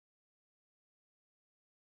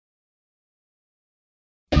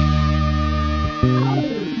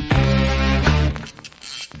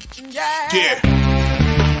Yeah.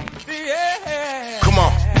 Come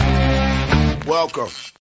on. Welcome.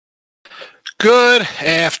 Good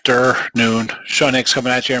afternoon. Sean Hicks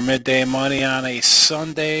coming at you here, Midday Money on a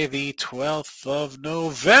Sunday, the 12th of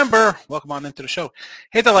November. Welcome on into the show.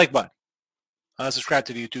 Hit the like button. Subscribe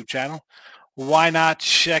to the YouTube channel. Why not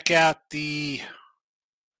check out the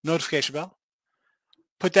notification bell?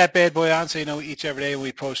 Put that bad boy on so you know each every day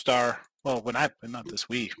we post our, well, not this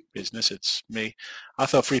we business, it's me. I'll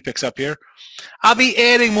throw free picks up here. I'll be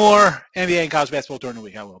adding more NBA and college basketball during the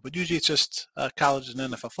week, I will. But usually it's just college and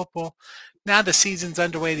NFL football. Now the season's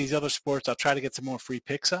underway, these other sports, I'll try to get some more free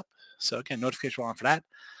picks up. So again, notification on for that.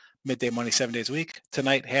 Midday Money, 7 days a week.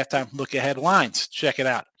 Tonight, halftime look ahead lines. Check it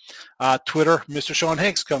out. Twitter, Mr. Sean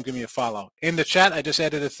Hicks, come give me a follow. In the chat, I just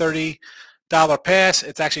added a $30 pass.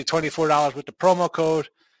 It's actually $24 with the promo code.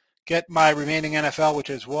 Get my remaining NFL,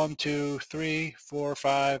 which is 1, 2, 3, 4,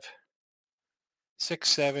 5, 6,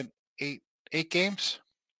 7, 8 games.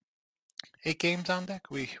 8 games on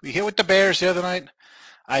deck. We hit with the Bears the other night.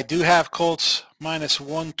 I do have Colts minus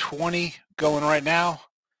 120 going right now.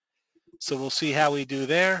 So we'll see how we do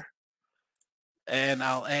there. And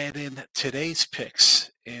I'll add in today's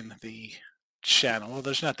picks in the channel. Well,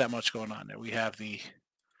 there's not that much going on there. We have the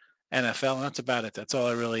NFL, and that's about it. That's all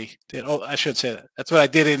I really did. Oh, I should say that. That's what I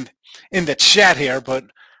did in the chat here, but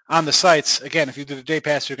on the sites, again, if you do the day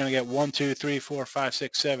pass, you're going to get 1, 2, 3, 4, 5,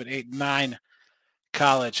 6, 7, 8, 9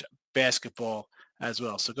 college basketball as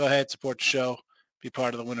well. So go ahead, support the show, be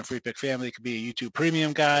part of the Winner Free Pick family. You could be a YouTube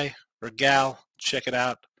premium guy or gal. Check it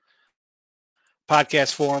out.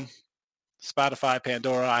 Podcast form, Spotify,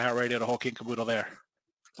 Pandora, iHeartRadio, the whole king caboodle there.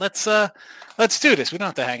 Let's do this. We don't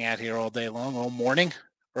have to hang out here all day long, all morning,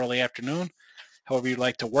 early afternoon, however you'd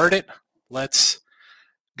like to word it. Let's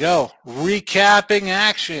go. Recapping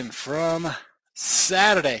action from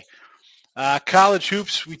Saturday. College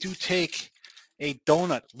hoops, we do take a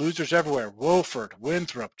donut. Losers everywhere. Wofford,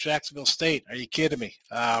 Winthrop, Jacksonville State. Are you kidding me?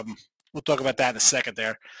 We'll talk about that in a second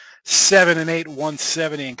there. 7-8,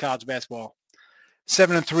 170 in college basketball.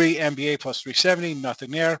 7-3 NBA plus 370.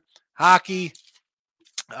 Nothing there. Hockey,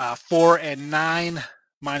 4-9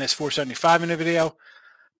 minus 475 in the video.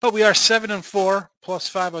 But we are 7-4 plus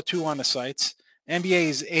 502 on the sites. NBA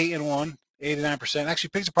is 8-1, 89%. Actually,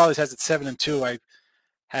 Picks and Parlays has it 7-2. I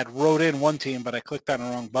had wrote in one team, but I clicked on the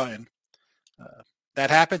wrong button. That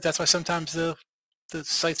happens. That's why sometimes the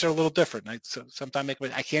sites are a little different. Sometimes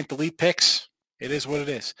I can't delete picks. It is what it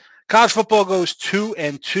is. College football goes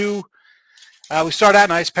 2-2. We start out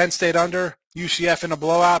nice. Penn State under. UCF in a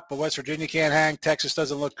blowout, but West Virginia can't hang. Texas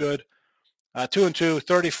doesn't look good. 2-2,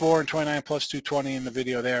 34 and 29 plus 220 in the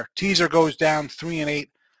video there. Teaser goes down 3-8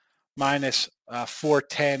 minus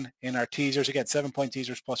 410 in our teasers. Again, 7-point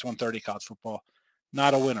teasers plus 130 college football.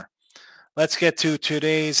 Not a winner. Let's get to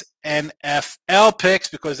today's NFL picks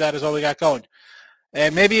because that is all we got going.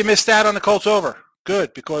 And maybe you missed out on the Colts over.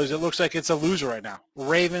 Good, because it looks like it's a loser right now.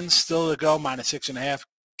 Ravens still to go, minus 6.5.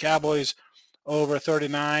 Cowboys over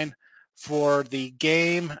 39 for the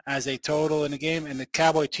game as a total in the game, and the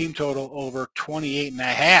Cowboy team total over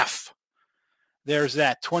 28.5. There's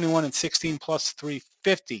that, 21-16 plus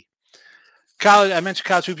 350. College, I mentioned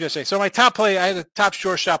college hoops yesterday. So my top play, I had a top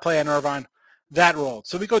short shot play on Irvine. That rolled.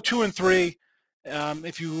 So we go 2-3.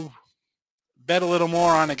 If you bet a little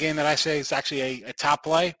more on a game that I say is actually a top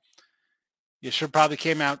play, you should probably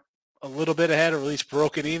came out a little bit ahead or at least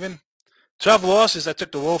broken even. 12 losses. I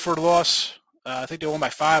took the Wofford loss. I think they won by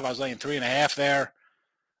 5. I was laying 3.5 there.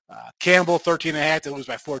 Campbell, 13.5. They lose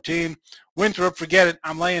by 14. Winthrop, forget it.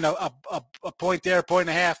 I'm laying a point there,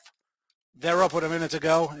 1.5. They're up with a minute to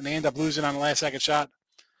go, and they end up losing on the last second shot.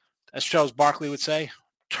 As Charles Barkley would say,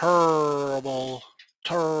 terrible.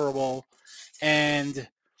 And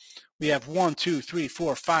we have 1, 2, 3,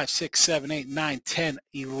 4, 5, 6, 7, 8, 9, 10,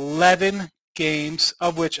 11 games,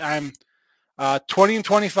 of which I'm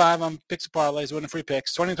 20-25 on picks and parlays, winning free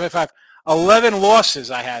picks. 20-25. 11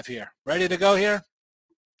 losses I have here. Ready to go here?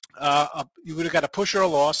 You would have got a push or a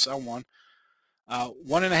loss on one.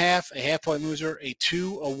 1.5, a half-point loser, a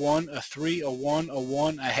 2, a 1, a 3, a 1, a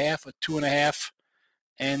 1, a half, a 2.5,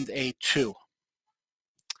 and a 2.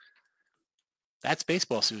 That's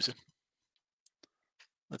baseball, Susan.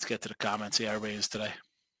 Let's get to the comments. See how everybody is today.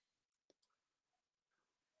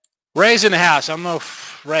 Ray's in the house. I don't know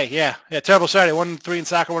if Ray. Yeah, terrible Saturday. 1-3 in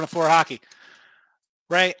soccer, 1-4 hockey.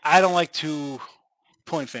 Ray, I don't like to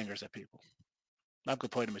point fingers at people. I'm going to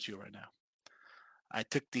point them at you right now. I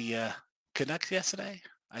took the Canucks yesterday.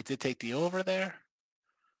 I did take the over there.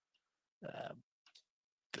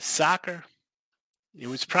 The soccer. It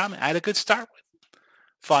was promising. I had a good start with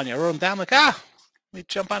Fanya. I wrote them down like, let me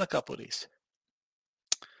jump on a couple of these.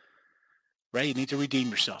 right? You need to redeem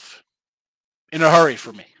yourself in a hurry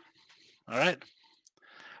for me. All right?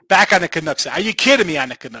 Back on the Canucks. Are you kidding me on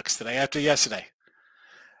the Canucks today after yesterday?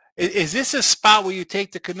 Is this a spot where you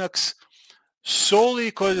take the Canucks solely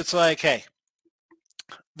because it's like, hey,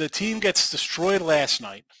 the team gets destroyed last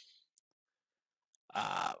night,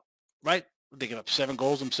 right? They give up 7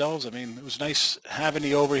 goals themselves. I mean, it was nice having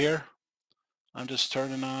the over here. I'm just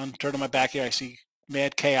turning my back here. I see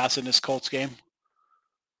mad chaos in this Colts game.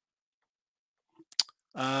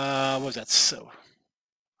 What was that? So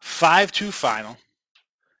 5-2 final,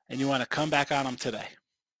 and you want to come back on them today.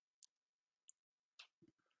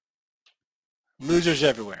 Losers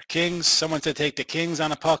everywhere. Kings, someone said take the Kings on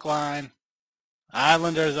the puck line.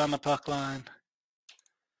 Islanders on the puck line.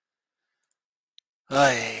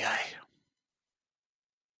 I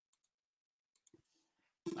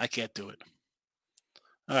can't do it.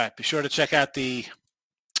 All right, be sure to check out the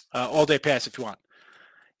all-day pass if you want.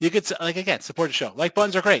 You could, like, again, support the show. Like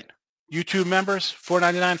buttons are great. YouTube members,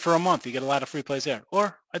 $4.99 for a month. You get a lot of free plays there.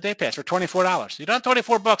 Or a day pass for $24. You don't have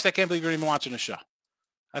 $24. I can't believe you're even watching the show.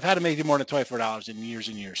 I've had to make you more than $24 in years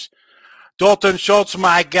and years. Dalton Schultz,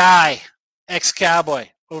 my guy, ex-Cowboy,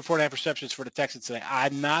 over 4.5 receptions for the Texans today.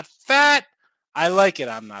 I'm not fat. I like it.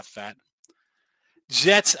 I'm not fat.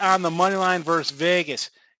 Jets on the money line versus Vegas.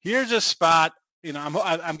 Here's a spot. You know,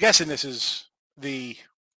 I'm guessing this is the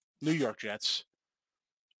New York Jets,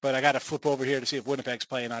 but I got to flip over here to see if Winnipeg's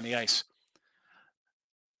playing on the ice.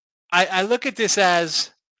 I look at this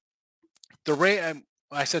as the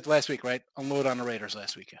I said last week, right? Unload on the Raiders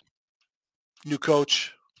last weekend. New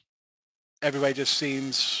coach. Everybody just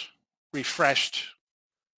seems refreshed.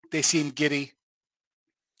 They seem giddy.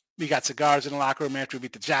 We got cigars in the locker room after we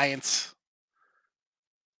beat the Giants.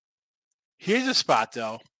 Here's a spot,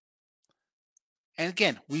 though. And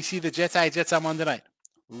again, we see the Jets on Monday night.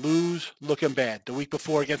 Lose looking bad. The week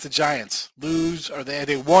before against the Giants. Lose, or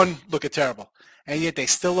they won looking terrible. And yet they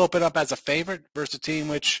still open up as a favorite versus a team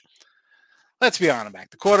which, let's be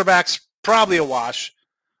honest, the quarterback's probably a wash.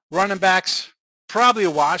 Running backs, probably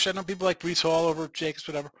a wash. I know people like Breece Hall over Jacobs,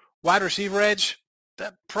 whatever. Wide receiver edge,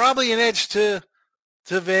 probably an edge to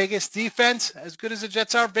Vegas. Defense, as good as the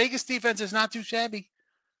Jets are, Vegas defense is not too shabby.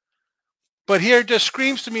 But here it just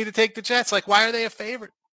screams to me to take the Jets. Like, why are they a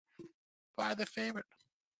favorite? Why are they a favorite?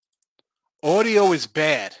 Audio is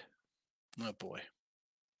bad. Oh, boy.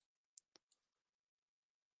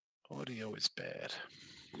 Audio is bad.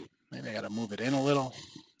 Maybe I got to move it in a little.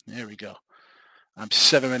 There we go. I'm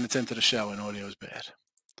 7 minutes into the show and audio is bad.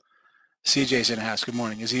 CJ's in the house. Good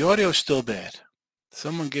morning. Is the audio still bad?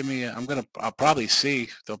 Someone give me I'll probably see.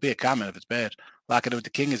 There'll be a comment if it's bad. Lock it up with the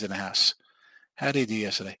King is in the house. How did he do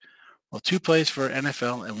yesterday? Well, 2 plays for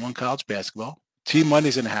NFL and 1 college basketball. Team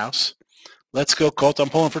Money's in the house. Let's go, Colts. I'm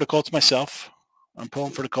pulling for the Colts myself. I'm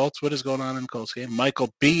pulling for the Colts. What is going on in the Colts game?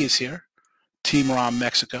 Michael B. is here. Team Rom,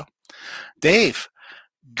 Mexico. Dave,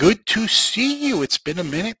 good to see you. It's been a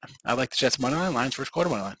minute. I like the Jets money line. Lions first quarter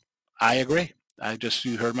money line. I agree.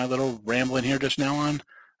 You heard my little rambling here just now on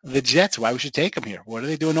the Jets. Why we should take them here. What are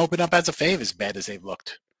they doing to open up as a fave as bad as they've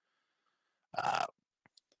looked?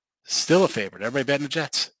 Still a favorite. Everybody betting the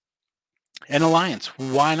Jets. And the Lions.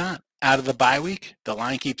 Why not? Out of the bye week, the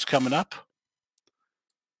line keeps coming up.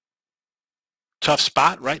 Tough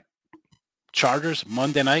spot, right? Chargers,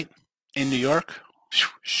 Monday night in New York.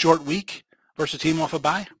 Short week versus a team off a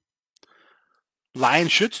bye.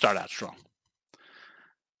 Lions should start out strong.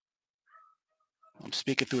 I'm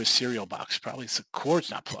speaking through a cereal box. Probably the cord's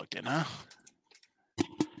not plugged in, huh?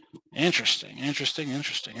 Interesting.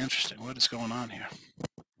 What is going on here?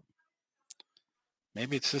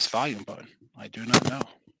 Maybe it's this volume button. I do not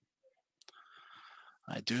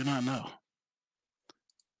know.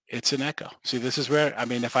 It's an echo. See, this is where,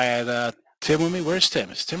 if I had Tim with me, where's Tim?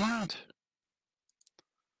 Is Tim around?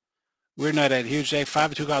 We're not at a huge day.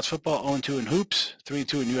 5-2 college football, 0-2 in hoops,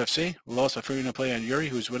 3-2 in UFC. Lost a free play on Yuri,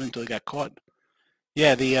 who's winning until he got caught.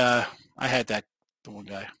 Yeah, I had the one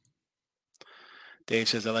guy. Dave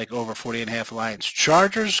says I like over 40.5 Lions.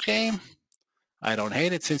 Chargers game. I don't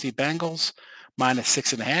hate it. Cincy Bengals, minus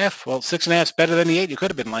 6.5. Well, 6.5 is better than the 8 you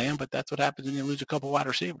could have been laying, but that's what happens when you lose a couple wide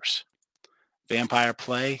receivers. Vampire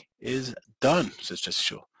play is done, says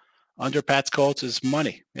Jesse Shule. Under Pat's Colts is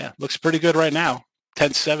money. Yeah, looks pretty good right now.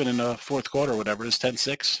 10-7 in the fourth quarter, whatever it is,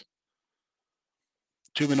 10-6.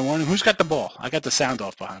 2-minute warning. Who's got the ball? I got the sound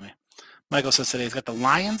off behind me. Michael says today he's got the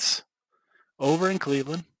Lions over in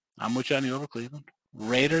Cleveland. I'm with you on the over Cleveland.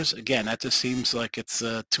 Raiders, again, that just seems like it's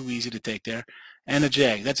too easy to take there. And the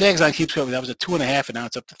Jag. That Jags line keeps going. That was a 2.5, and now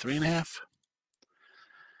it's up to 3.5.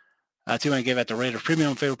 Team I gave out the Raiders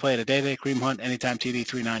premium favorite play of the day. Kareem Hunt, anytime TD,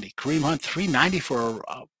 $3.90. Kareem Hunt, $3.90 for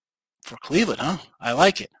For Cleveland, huh? I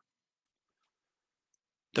like it.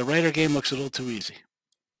 The Raider game looks a little too easy.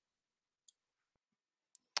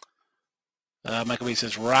 Michael B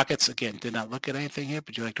says Rockets. Again, did not look at anything here,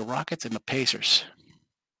 but you like the Rockets and the Pacers.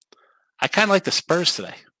 I kind of like the Spurs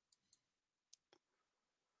today.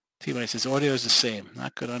 T-Money says audio is the same.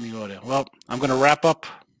 Not good on the audio. Well, I'm going to wrap up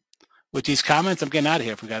with these comments. I'm getting out of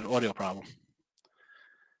here if we got an audio problem.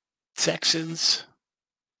 Texans,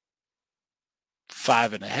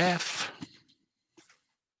 5.5.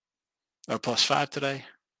 Or +5 today.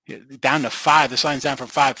 Down to 5. This line's down from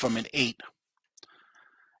 5 from an 8.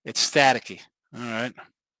 It's staticky. All right.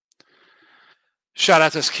 Shout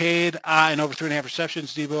out to Cade. And over 3.5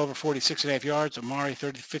 receptions. Debo over 46.5 yards. Amari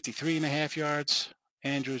 53.5 yards.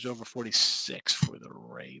 Andrews over 46 for the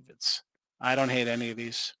Ravens. I don't hate any of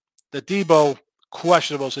these. The Debo,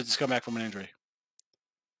 questionable since he's come back from an injury.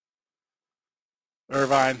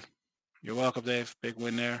 Irvine, you're welcome, Dave. Big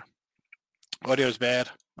win there. Audio's bad.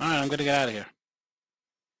 All right, I'm going to get out of here.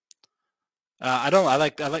 I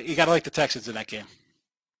like. You got to like the Texans in that game.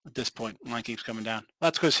 At this point, line keeps coming down.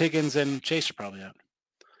 That's because Higgins and Chase are probably out.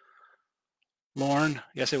 Lauren,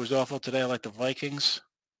 yes, it was awful today. I like the Vikings,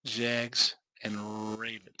 Jags, and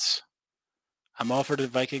Ravens. I'm all for the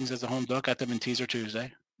Vikings as a home dog. Got them in teaser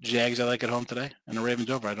Tuesday. Jags I like at home today, and the Ravens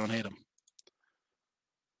over. I don't hate them.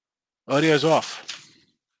 Audio's off.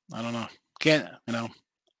 I don't know.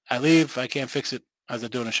 I leave. I can't fix it as I'm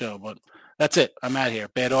doing a show, but that's it. I'm out here.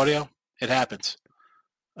 Bad audio. It happens.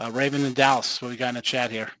 Raven and Dallas, what we got in the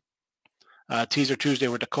chat here. Teaser Tuesday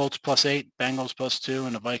with the Colts +8, Bengals +2,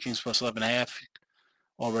 and the Vikings +11.5.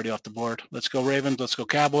 Already off the board. Let's go Ravens. Let's go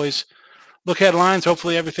Cowboys. Look headlines.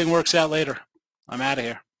 Hopefully everything works out later. I'm out of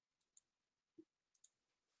here.